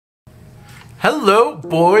Hello,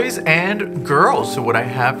 boys and girls. So what I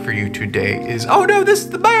have for you today is, oh no, this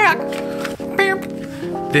is the back.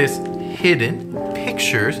 This hidden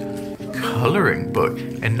pictures coloring book.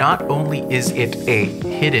 And not only is it a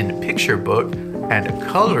hidden picture book and a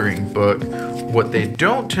coloring book, what they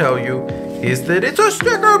don't tell you is that it's a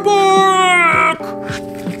sticker book.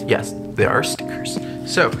 Yes, there are stickers.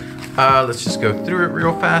 So let's just go through it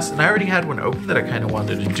real fast. And I already had one open that I kind of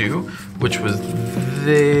wanted to do, which was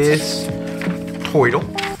this Toidle.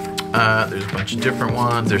 There's a bunch of different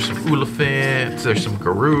ones. There's some elephants, there's some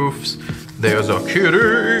garoofs, there's a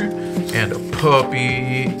kitty, and a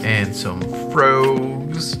puppy, and some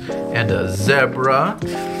frogs, and a zebra.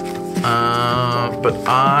 But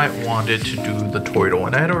I wanted to do the Toidle,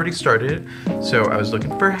 and I had already started it. So I was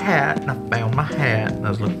looking for a hat, and I found my hat, and I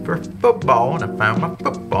was looking for a football, and I found my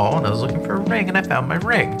football, and I was looking for a ring, and I found my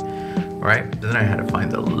ring. Right? Then I had to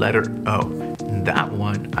find the letter O. And that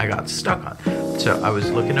one I got stuck on. So I was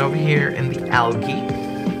looking over here in the algae,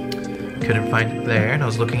 couldn't find it there, and I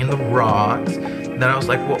was looking in the rocks. And then I was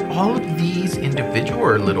like, well, all of these individual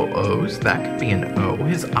are little O's. That could be an O.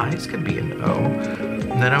 His eyes could be an O.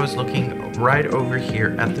 And then I was looking right over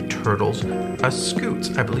here at the turtles,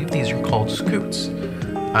 scoots. I believe these are called scoots,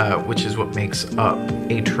 which is what makes up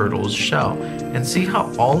a turtle's shell. And see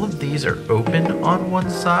how all of these are open on one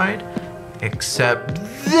side, except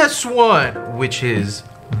this one, which is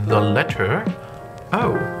the letter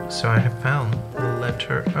O. So I have found the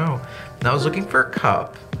letter O. Now I was looking for a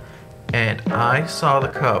cup, and I saw the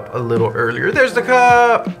cup a little earlier. There's the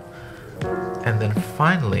cup! And then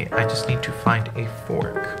finally, I just need to find a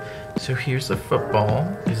fork. So here's the football.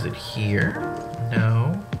 Is it here?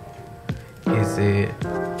 No. Is it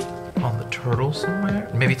on the turtle somewhere?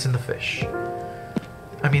 Maybe it's in the fish.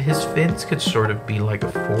 I mean, his fins could sort of be like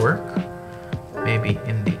a fork. Maybe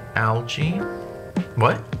in the algae.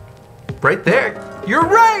 What? Right there. You're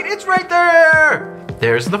right. It's right there.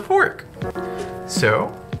 There's the fork.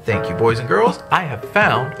 So, thank you, boys and girls. I have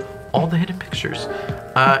found all the hidden pictures.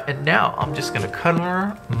 And now I'm just going to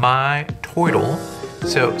color my Toidle.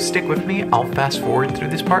 So, stick with me. I'll fast forward through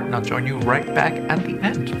this part and I'll join you right back at the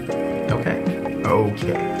end. Okay?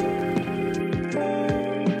 Okay.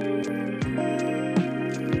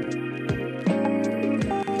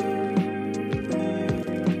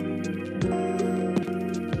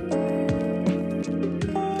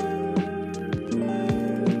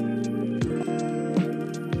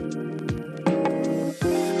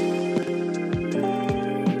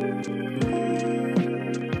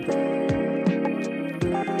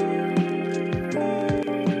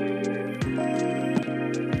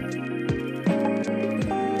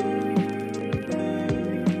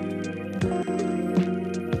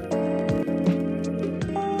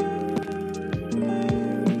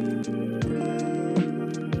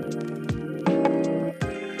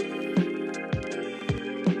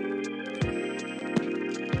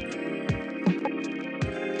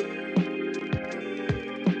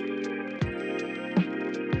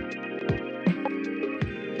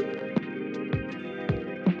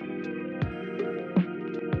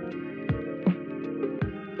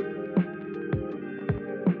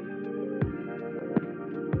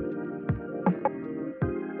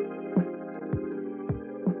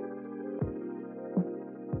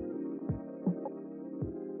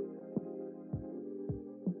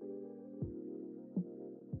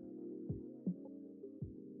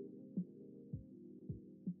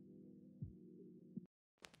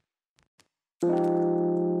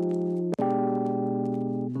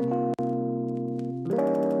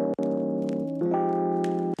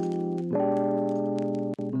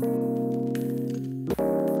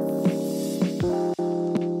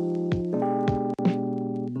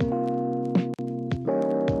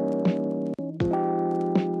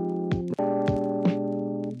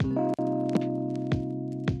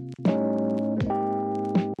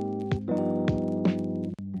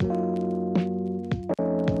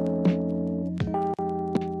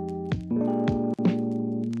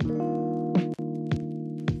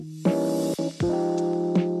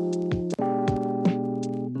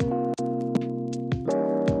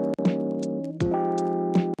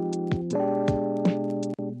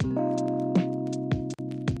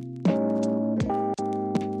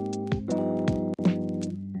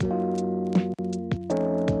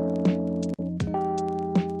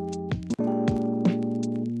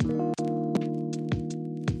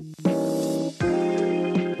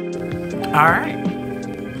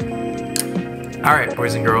 All right,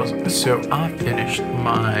 boys and girls, so I finished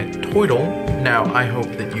my Toidle. Now, I hope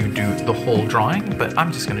that you do the whole drawing, but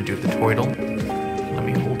I'm just gonna do the Toidle. Let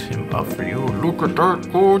me hold him up for you. Look at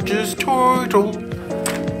that gorgeous Toidle.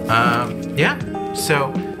 yeah,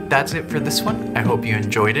 so that's it for this one. I hope you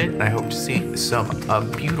enjoyed it, and I hope to see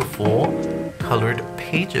some beautiful colored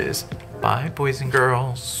pages. Bye, boys and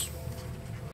girls.